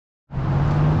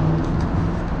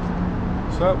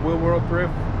up? Will World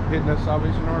Thrift hitting the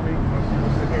Salvation Army.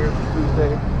 We'll sit here for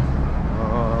Tuesday.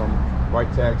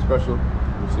 White tag special.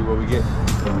 We'll see what we get.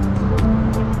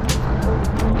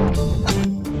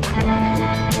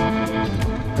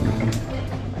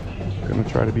 Gonna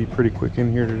try to be pretty quick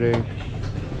in here today.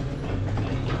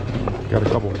 Got a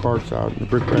couple of carts out in the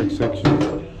brickbat section.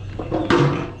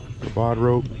 The bod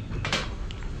rope.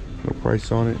 No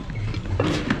price on it.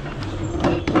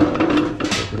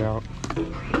 Check it out.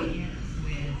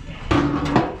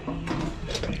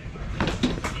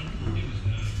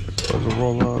 Puzzle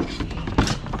roll-ups.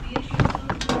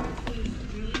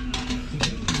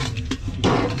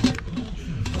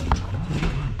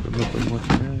 Good looking what's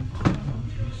in there.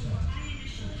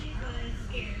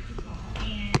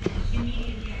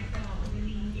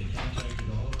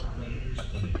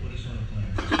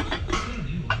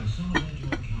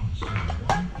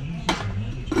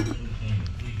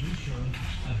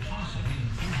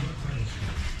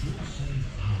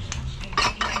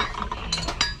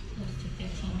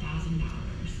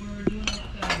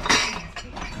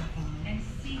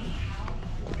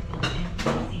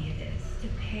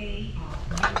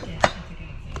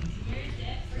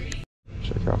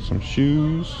 Check out some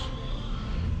shoes.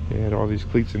 They had all these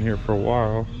cleats in here for a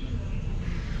while.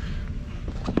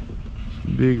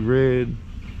 Some big red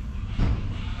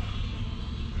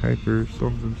hyper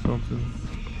something something.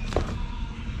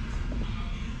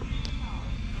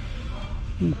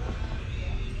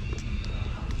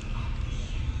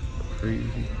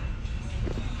 Crazy.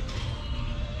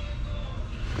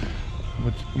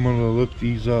 I'm gonna look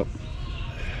these up.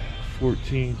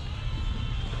 14.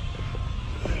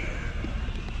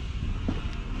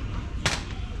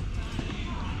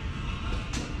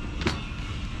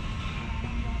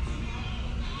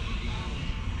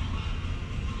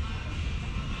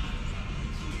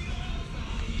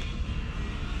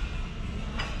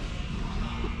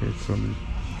 Here's some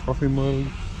coffee mugs.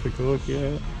 Take a look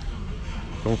at.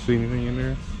 Don't see anything in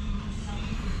there.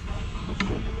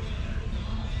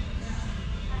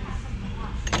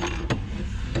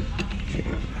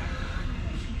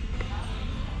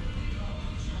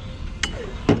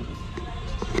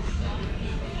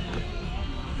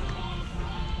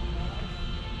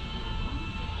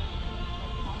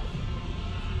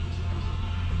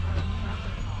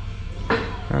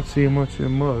 Not seeing much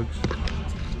in mugs.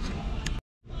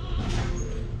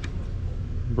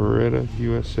 Beretta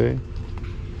USA.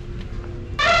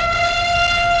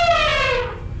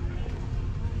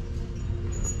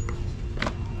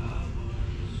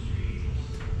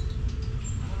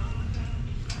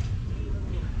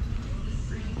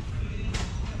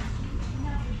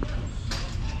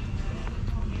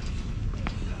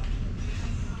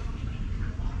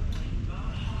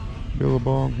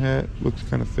 Billabong hat, looks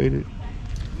kind of faded.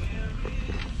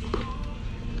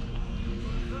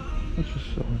 That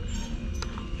just sucks.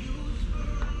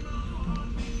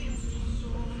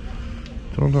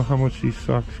 Don't know how much these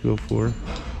socks go for.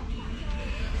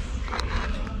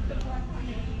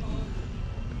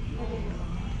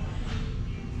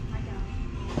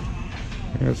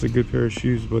 Yeah, it's a good pair of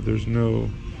shoes, but there's no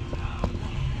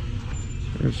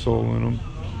sole in them.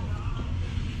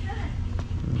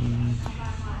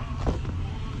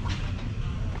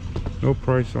 No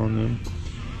price on them.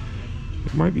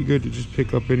 It might be good to just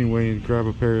pick up anyway and grab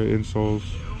a pair of insoles.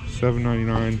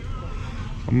 $7.99.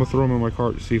 I'm gonna throw them in my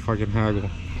cart to see if I can haggle.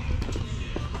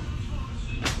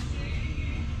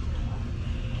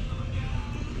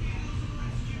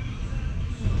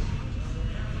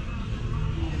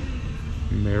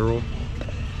 Merrill,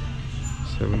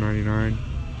 $7.99.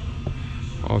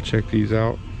 I'll check these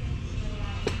out.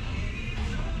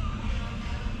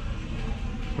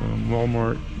 Some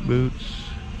Walmart boots.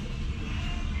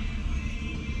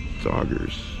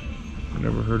 Joggers.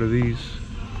 Never heard of these.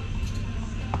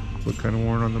 Look kind of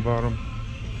worn on the bottom.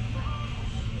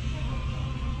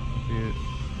 Yeah.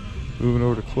 Moving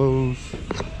over to clothes.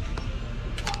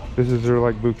 This is their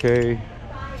like bouquet.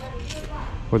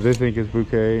 What they think is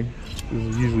bouquet. This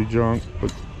is usually junk,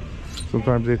 but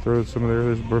sometimes they throw some of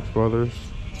their Brooks Brothers.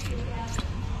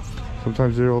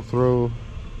 Sometimes they'll throw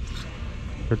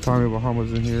their Tommy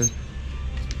Bahamas in here.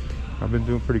 I've been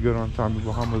doing pretty good on Tommy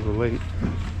Bahamas of late.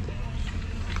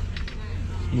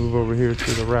 Move over here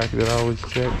to the rack that I always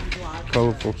check.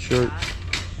 Colorful shirts.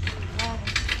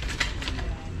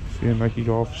 See a Nike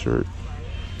golf shirt.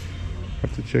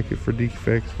 Have to check it for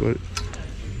defects, but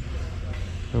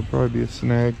it'll probably be a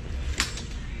snag.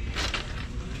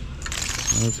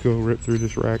 Now let's go rip through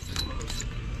this rack.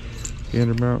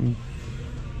 Gander Mountain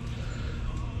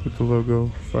with the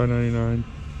logo, $5.99.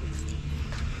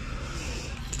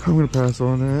 I'm gonna pass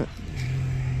on that.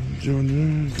 Join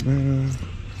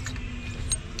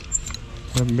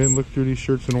haven't been looked through these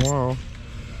shirts in a while.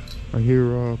 I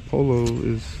hear Polo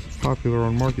is popular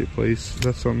on Marketplace.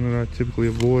 That's something that I typically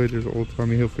avoid. There's an old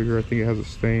Tommy Hilfiger. I think it has a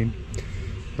stain.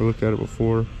 I looked at it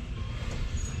before.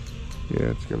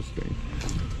 Yeah, it's got a stain.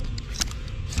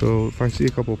 So if I see a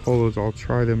couple of Polos, I'll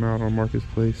try them out on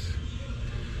Marketplace.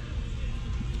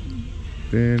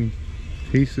 Then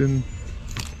Heason.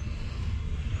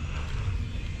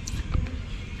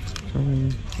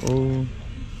 Oh.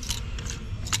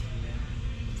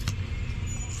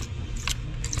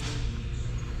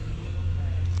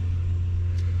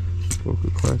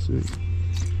 Local Classic.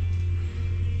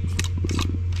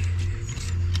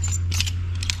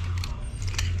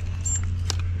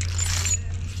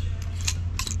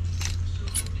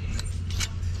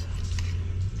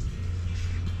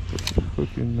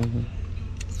 Cooking.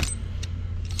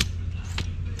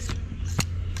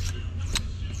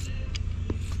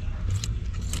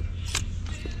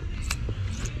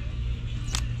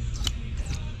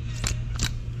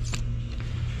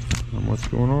 Not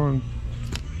much going on.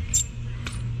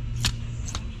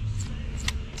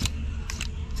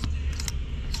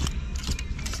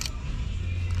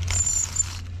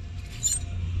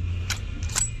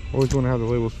 Always want to have the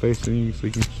labels facing you so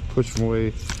you can just push them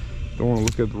away. Don't want to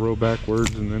look at the row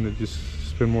backwards and then it just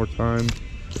spend more time.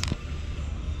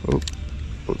 Oh,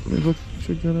 let me look,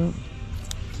 check that out.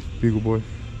 Bugle Boy.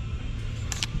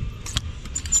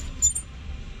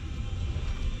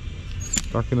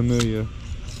 Stock in Amelia.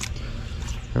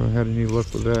 Haven't had any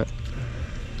luck with that.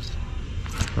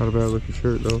 Not a bad looking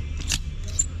shirt though.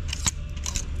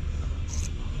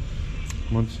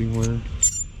 Muncie wear.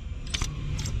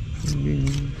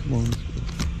 Come on, let's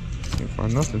go. Can't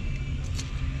find nothing.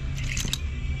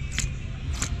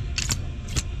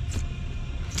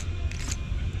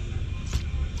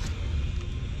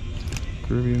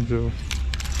 Caribbean Joe.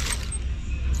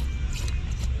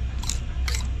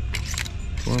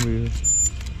 Columbia.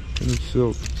 And it's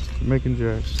silk. Jamaican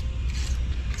Jack.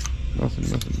 Nothing.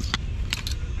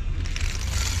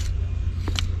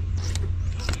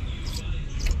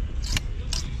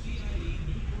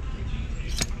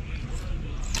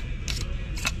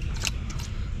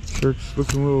 Shirt's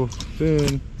looking a little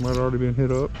thin. Might have already been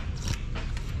hit up.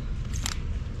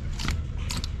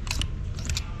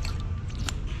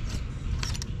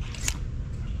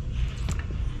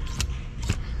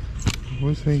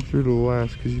 Always hang through to the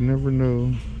last because you never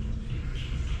know.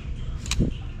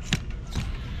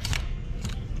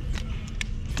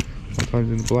 Sometimes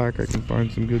in the black I can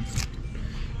find some good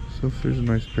stuff. There's a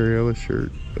nice Perriella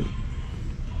shirt. But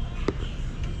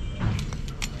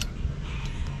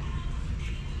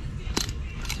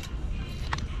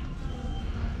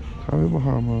Tommy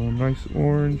Bahama, nice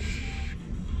orange,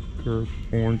 or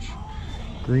orange,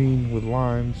 green with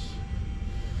limes.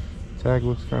 Tag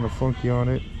looks kind of funky on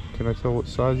it. Can I tell what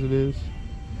size it is?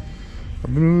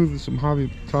 I've been moving some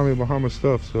Tommy Bahama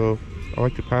stuff, so I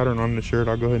like the pattern on the shirt.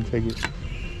 I'll go ahead and take it.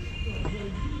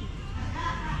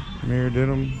 Mirror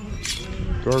denim,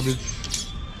 garbage.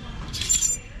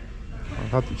 I'll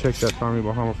have to check that Tommy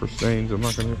Bahama for stains. I'm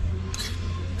not gonna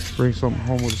bring something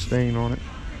home with a stain on it.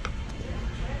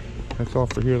 That's all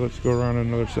for here. Let's go around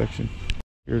another section.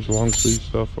 Here's long sleeve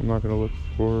stuff. I'm not gonna look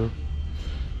for.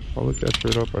 I'll look that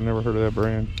shirt up. I never heard of that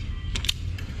brand.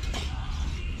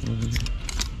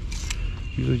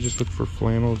 Usually just look for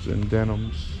flannels and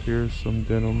denims. Here's some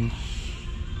denims.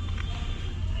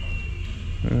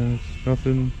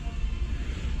 Nothing.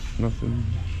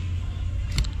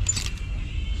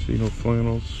 See no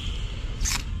flannels.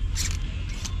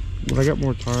 When I got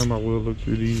more time, I will look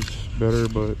through these better,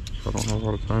 but I don't have a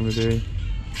lot of time today.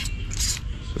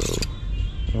 So,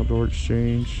 Outdoor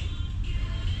Exchange.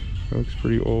 That looks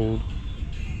pretty old.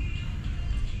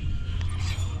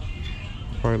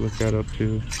 Probably look that up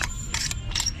too.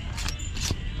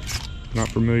 Not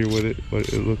familiar with it, but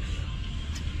it looks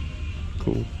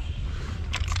cool.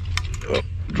 Oh,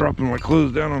 dropping my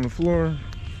clothes down on the floor.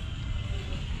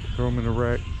 Throw them in a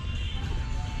rack.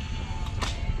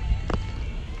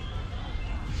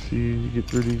 See, get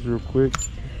through these real quick.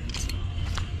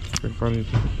 Can find these.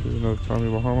 There's another Tommy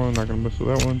Bahama. I'm not gonna mess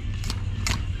with that one.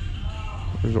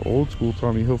 There's an old school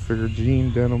Tommy Hilfiger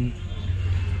jean denim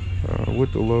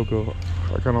with the logo.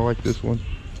 I kind of like this one.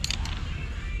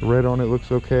 The red on it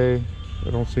looks okay. I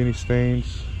don't see any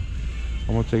stains.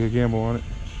 I'm gonna take a gamble on it.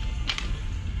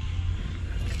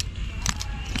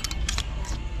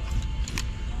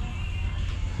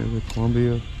 Here's the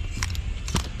Columbia.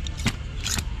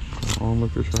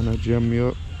 Onlooker trying to gem me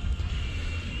up.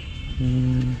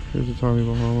 And here's the Tommy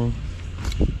Bahama.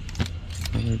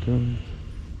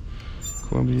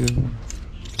 Columbia.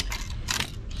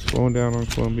 Slowing down on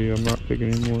Columbia. I'm not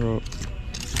picking any more up.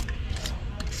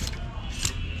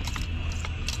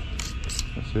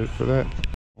 that's it for that.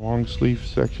 Long sleeve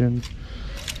section.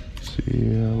 See,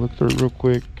 look through it real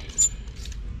quick.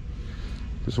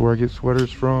 This is where I get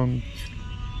sweaters from.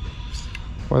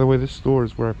 By the way, this store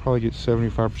is where I probably get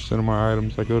 75% of my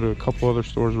items. I go to a couple other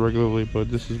stores regularly, but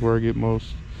this is where I get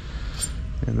most.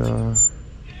 And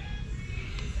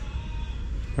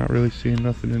not really seeing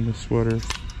nothing in this sweater.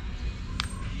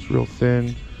 It's real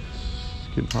thin. It's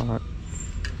getting hot.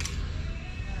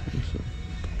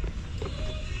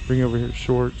 Bring over here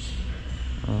shorts.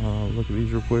 Look at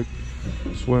these real quick.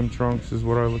 Swim trunks is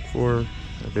what I look for.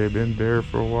 They've been there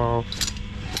for a while.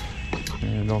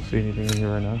 And don't see anything in here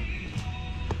right now.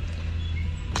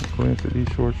 Glance at these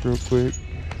shorts real quick.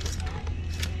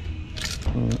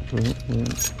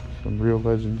 Some Real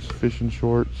Legends fishing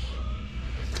shorts.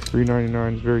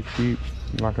 $3.99 is very cheap.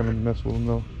 I'm not gonna mess with them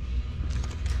though.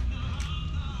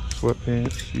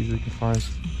 Sweatpants, usually can find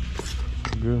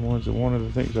some good ones. And one of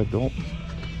the things I don't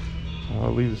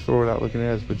leave the store without looking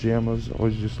at is pajamas.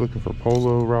 Always just looking for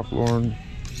Polo, Ralph Lauren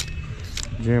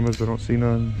pajamas. I don't see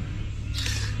none.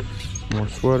 More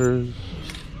sweaters.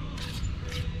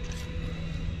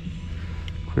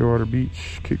 Clearwater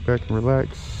Beach, kick back and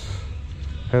relax.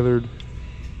 Heathered.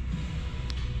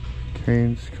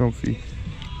 Canes, comfy.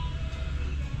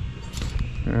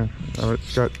 Yeah,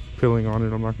 it's got pilling on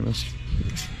it. I'm not gonna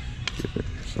get it.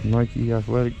 Some Nike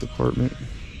athletic department.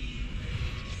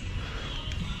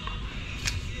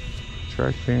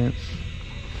 Track pants.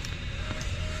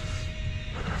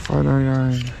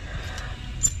 $5.99.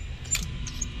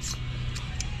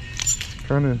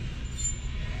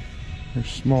 They're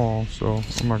small, so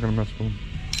I'm not gonna mess with them.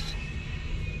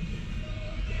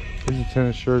 These are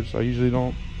tennis shirts. I usually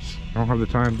don't have the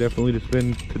time definitely to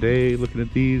spend today looking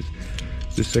at these.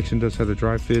 This section does have the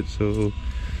dry fit, so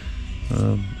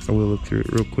I will look through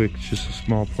it real quick. It's just a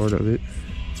small part of it.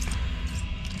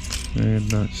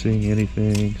 And not seeing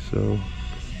anything, so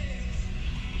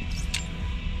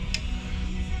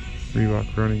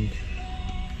Reebok running.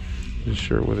 This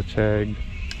shirt with a tag.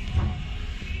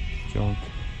 Junk.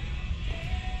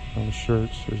 On the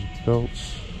shirts, there's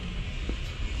belts.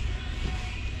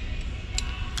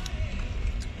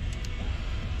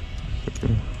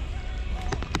 Pretty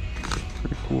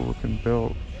cool looking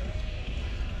belt.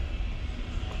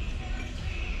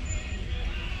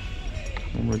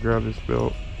 I'm gonna grab this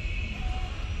belt.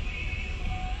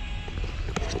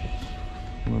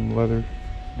 One of them leather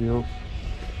deals.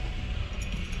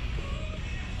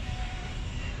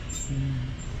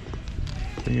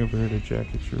 Bring over here the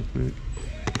jackets real quick.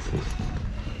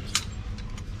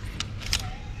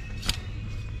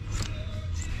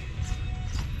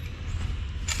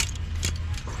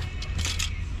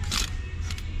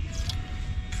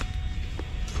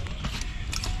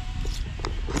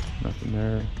 Nothing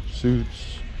there.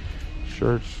 Suits,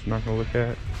 shirts, not gonna look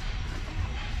at.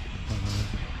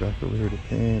 Back over here to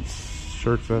pants,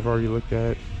 shirts I've already looked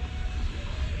at.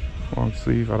 Long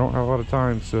sleeve. I don't have a lot of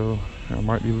time, so I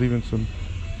might be leaving some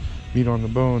meat on the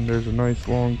bone. There's a nice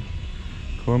long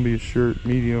Columbia shirt,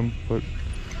 medium, but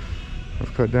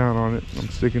I've cut down on it. I'm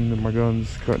sticking to my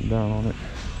guns, cutting down on it.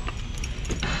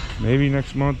 Maybe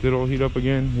next month it'll heat up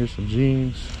again. Here's some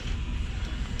jeans,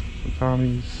 some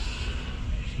Tommies,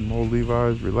 some old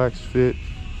Levi's, relaxed fit.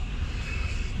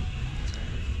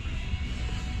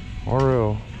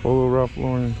 RL, Polo Ralph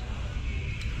Lauren,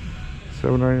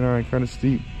 $7.99, kind of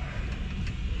steep.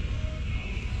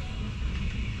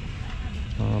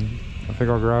 I think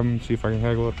I'll grab them and see if I can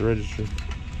haggle at the register.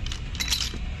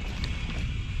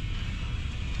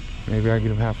 Maybe I can get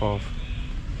them half off.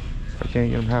 If I can't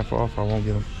get them half off, I won't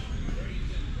get them.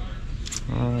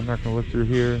 I'm not gonna look through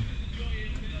here.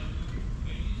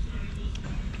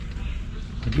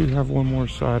 I do have one more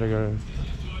side I gotta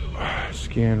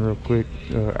scan real quick.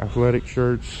 Athletic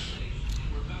shirts.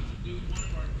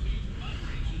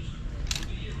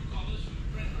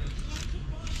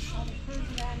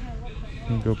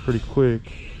 Go pretty quick.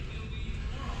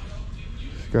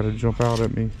 It's got to jump out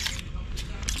at me.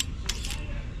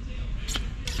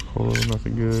 Polo,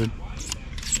 nothing good.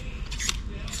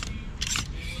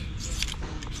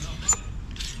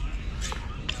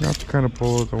 Not the kind of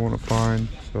polos I want to find,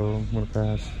 so I'm gonna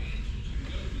pass.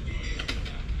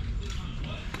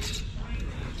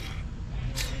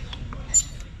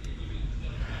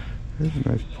 There's a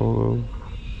nice polo.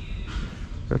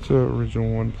 That's an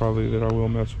original one probably that I will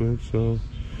mess with, so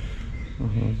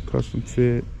custom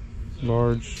fit,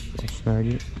 large, I'll snag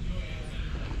it.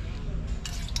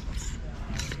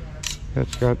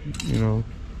 That's got, you know,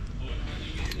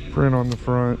 print on the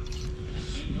front.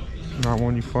 Not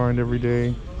one you find every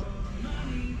day.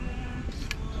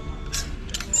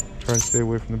 Try to stay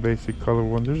away from the basic color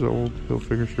one. There's an old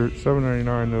Hilfiger shirt,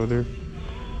 $7.99 though. There,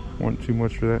 want too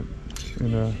much for that,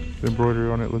 and the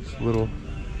embroidery on it looks a little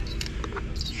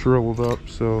shriveled up,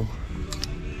 so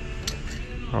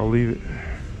I'll leave it.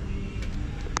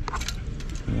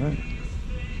 All right.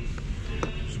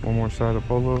 Just one more side of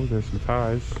polo. There's some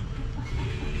ties.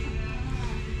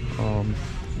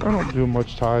 I don't do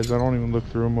much ties. I don't even look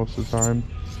through them most of the time.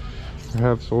 I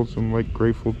have sold some like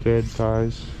Grateful Dead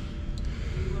ties.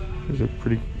 There's a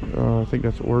pretty, I think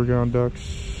that's Oregon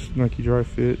Ducks, Nike Dry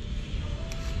Fit.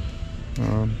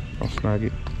 I'll snag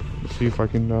it. Let's see if I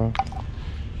can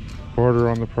barter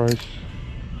on the price.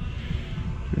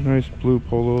 Nice blue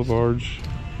polo, large.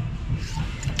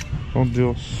 Don't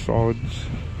deal solids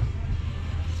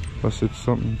unless it's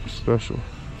something special,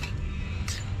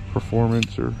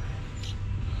 performance or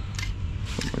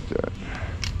something like that.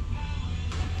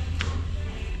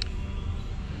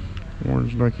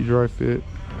 Orange Nike Dry Fit.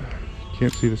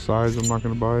 Can't see the size, I'm not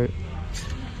going to buy it.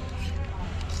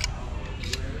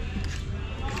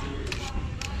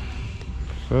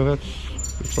 So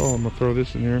that's all. I'm going to throw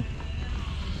this in here.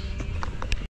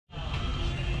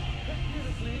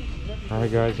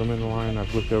 Alright guys, I'm in the line.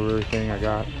 I've looked over everything I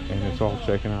got and it's all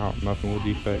checking out. Nothing will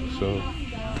defect. So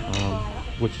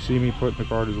what you see me put in the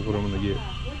cart is what I'm going to get.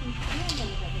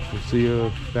 We'll see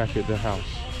you back at the house.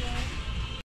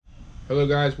 Hello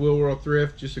guys, Will World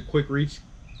Thrift. Just a quick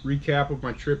recap of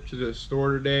my trip to the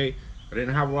store today. I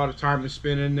didn't have a lot of time to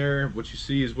spend in there. What you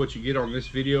see is what you get on this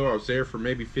video. I was there for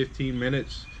maybe 15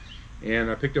 minutes and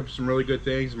I picked up some really good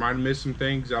things. Might have missed some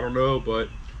things, I don't know, but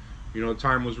you know,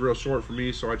 time was real short for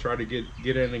me, so I tried to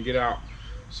get in and get out.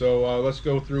 So let's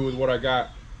go through with what I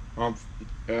got. Not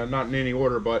in any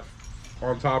order, but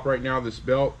on top right now, this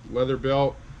belt, leather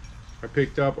belt I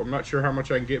picked up. I'm not sure how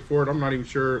much I can get for it. I'm not even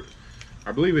sure.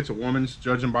 I believe it's a woman's,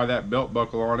 judging by that belt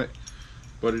buckle on it,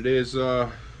 but it is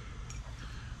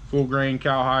full grain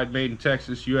cowhide, made in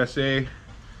Texas, USA.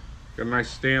 Got a nice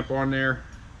stamp on there.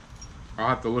 I'll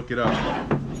have to look it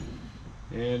up.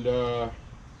 And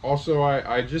also,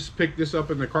 I just picked this up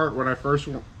in the cart when I first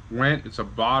went. It's a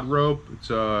bod rope.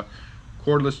 It's a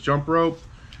cordless jump rope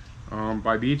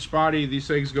by Beachbody. These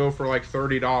things go for like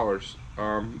 $30,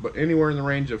 but anywhere in the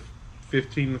range of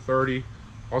 15 to 30.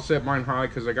 I'll set mine high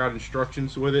because I got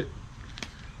instructions with it,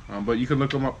 but you can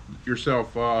look them up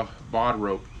yourself. Bod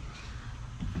rope.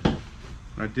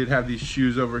 I did have these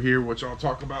shoes over here, which I'll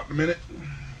talk about in a minute.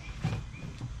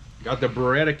 Got the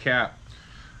Beretta cap.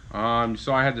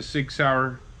 So I had the Sig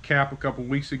Sauer cap a couple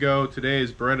weeks ago. Today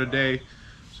is Beretta Day,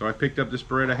 so I picked up this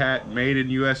Beretta hat, made in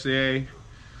USA.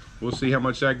 We'll see how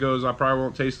much that goes. I probably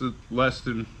won't taste it less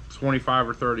than 25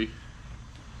 or 30.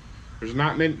 There's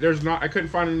not many. I couldn't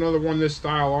find another one this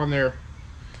style on there.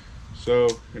 So,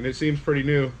 and it seems pretty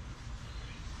new.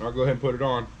 I'll go ahead and put it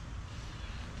on.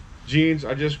 Jeans.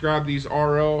 I just grabbed these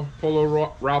RL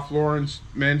Polo Ralph Lauren's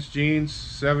men's jeans,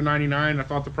 $7.99. I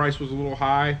thought the price was a little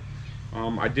high.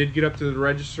 I did get up to the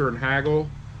register and haggle,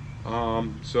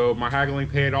 so my haggling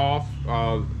paid off.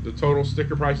 The total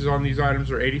sticker prices on these items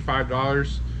are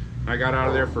 $85. I got out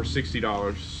of there for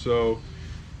 $60, so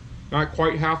not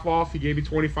quite half off. He gave me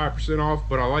 25% off,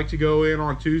 but I like to go in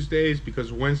on Tuesdays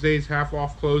because Wednesdays half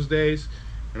off close days,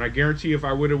 and I guarantee if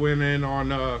I would have went in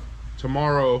on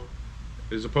tomorrow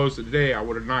as opposed to today, I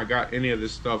would have not got any of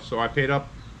this stuff. So I paid up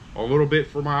a little bit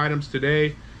for my items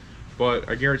today, but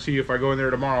I guarantee you if I go in there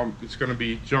tomorrow, it's going to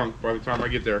be junk by the time I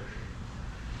get there.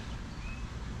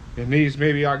 And these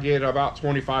maybe I'll get about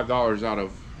 $25 out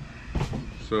of.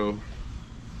 So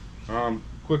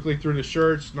quickly through the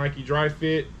shirts. Nike Dry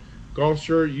Fit golf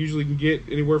shirt, you usually can get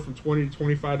anywhere from $20 to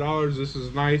 $25. This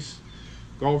is nice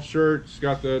golf shirt. It's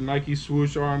got the Nike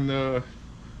swoosh on the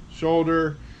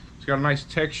shoulder. It's got a nice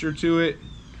texture to it.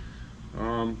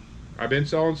 I've been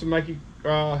selling some Nike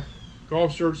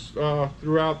golf shirts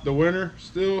throughout the winter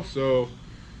still, so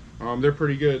they're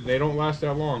pretty good. They don't last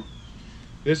that long.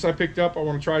 This I picked up. I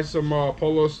want to try some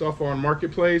polo stuff on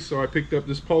Marketplace, so I picked up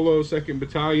this Polo 2nd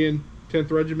Battalion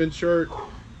 10th Regiment shirt.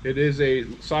 It is a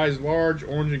size large,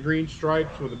 orange and green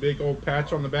stripes with a big old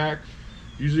patch on the back.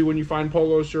 Usually when you find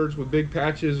polo shirts with big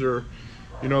patches or,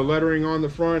 you know, lettering on the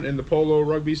front in the polo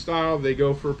rugby style, they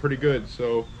go for pretty good.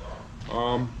 So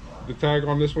the tag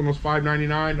on this one was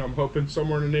 $5.99. I'm hoping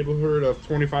somewhere in the neighborhood of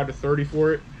 25 to 30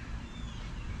 for it.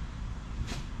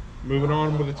 Moving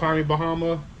on with the Tommy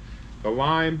Bahama, the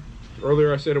lime.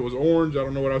 Earlier I said it was orange. I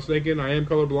don't know what I was thinking. I am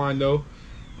colorblind though,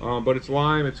 but it's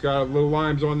lime. It's got little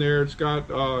limes on there. It's got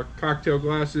cocktail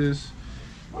glasses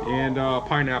and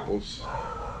pineapples.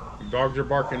 The dogs are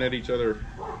barking at each other.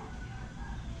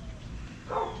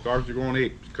 Dogs are going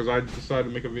ape because I decided to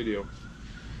make a video.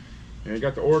 And I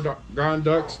got the Oregon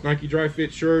Ducks Nike Dry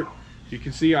Fit shirt. You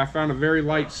can see I found a very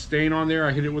light stain on there.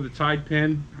 I hit it with a Tide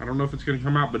pen. I don't know if it's going to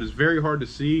come out, but it's very hard to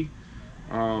see.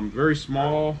 Very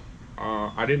small.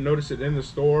 I didn't notice it in the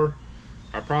store.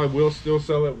 I probably will still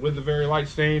sell it with the very light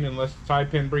stain unless the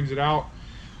Tide pen brings it out.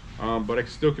 But I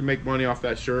still can make money off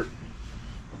that shirt.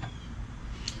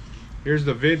 Here's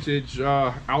the vintage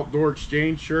outdoor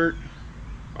exchange shirt,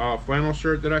 flannel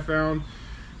shirt that I found.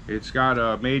 It's got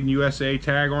a Made in USA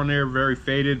tag on there, very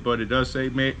faded, but it does say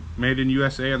Made in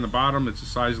USA on the bottom. It's a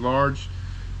size large.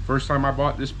 First time I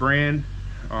bought this brand.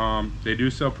 They do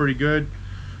sell pretty good,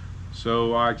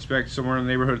 so I expect somewhere in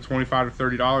the neighborhood of $25 to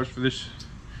 $30 for this,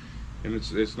 and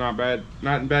it's not bad,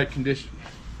 not in bad condition.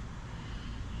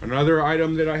 Another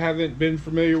item that I haven't been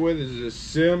familiar with is the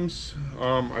Sims.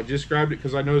 I just grabbed it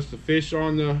because I noticed the fish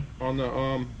on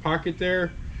the pocket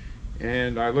there,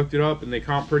 and I looked it up and they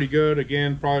comp pretty good.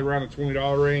 Again, probably around the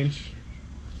 $20 range.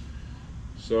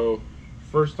 So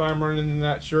first time running in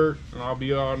that shirt, and I'll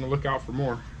be on the lookout for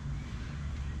more.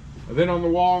 And then on the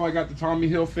wall I got the Tommy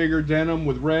Hilfiger denim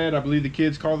with red. I believe the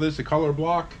kids call this a color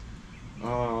block.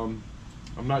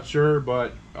 I'm not sure,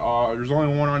 but there's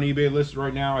only one on eBay listed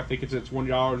right now. I think it's at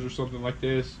 $20 or something like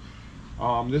this.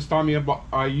 This Tommy,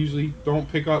 I usually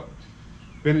don't pick up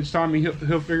vintage Tommy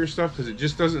Hilfiger stuff because it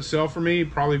just doesn't sell for me,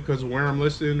 probably because of where I'm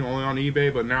listed, only on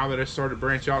eBay. But now that I started to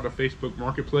branch out to Facebook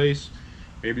Marketplace,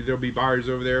 maybe there'll be buyers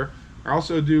over there. I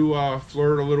also do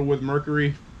flirt a little with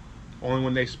Mercury, only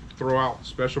when they throw out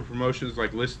special promotions,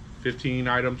 like list 15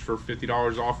 items for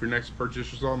 $50 off your next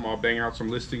purchase or something. I'll bang out some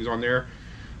listings on there.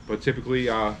 But typically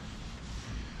I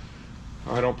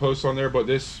don't post on there, but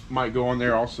this might go on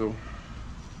there also.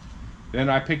 Then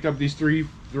I picked up these three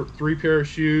pair of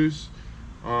shoes.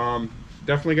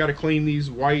 Definitely got to clean these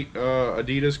white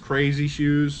Adidas Crazy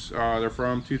shoes. They're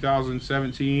from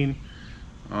 2017.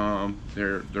 I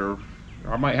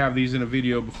might have these in a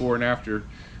video before and after.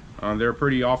 They're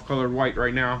pretty off-colored white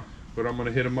right now, but I'm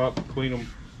gonna hit them up, clean them.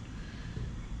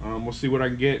 We'll see what I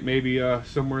can get, maybe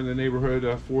somewhere in the neighborhood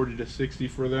of 40 to 60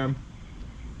 for them.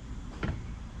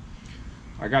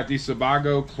 I got these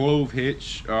Sebago Clove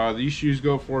Hitch. These shoes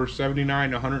go for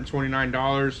 $79 to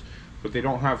 $129, but they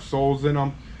don't have soles in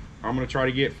them. I'm gonna try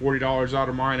to get $40 out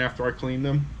of mine after I clean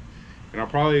them. And I'll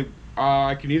probably,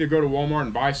 I can either go to Walmart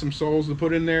and buy some soles to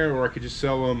put in there, or I could just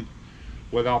sell them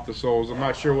without the soles. I'm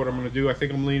not sure what I'm gonna do. I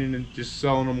think I'm leaning into just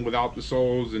selling them without the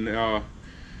soles and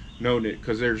no knit,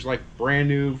 because there's like brand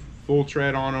new full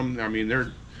tread on them. I mean,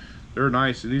 they're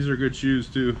nice, and these are good shoes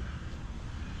too.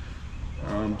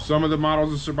 Some of the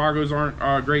models of Sebagos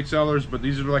aren't great sellers, but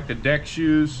these are like the deck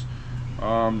shoes.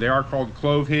 They are called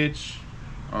Clove Hitch.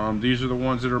 These are the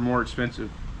ones that are more expensive.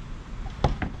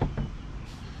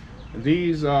 And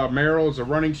these Merrell's a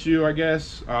running shoe, I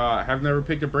guess. I have never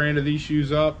picked a brand of these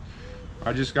shoes up.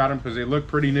 I just got them because they look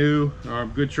pretty new.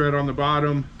 Good tread on the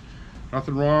bottom.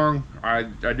 Nothing wrong. I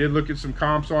did look at some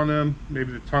comps on them.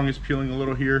 Maybe the tongue is peeling a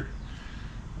little here.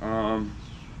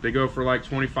 They go for like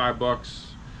 25 bucks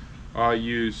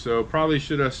used, so probably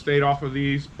should have stayed off of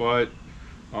these, but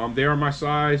they are my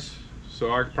size,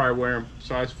 so I could probably wear them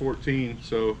size 14.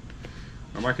 So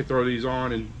I could throw these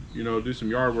on and, you know, do some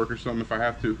yard work or something if I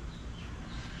have to.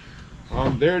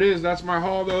 There it is. That's my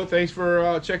haul though. Thanks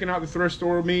for checking out the thrift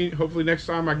store with me. Hopefully next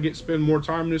time I can spend more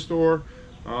time in the store.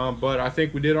 But I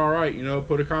think we did all right. You know,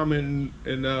 put a comment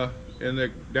in the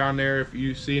down there if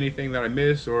you see anything that I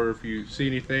miss, or if you see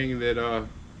anything that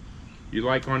you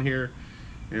like on here,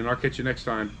 and I'll catch you next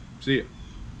time. See ya.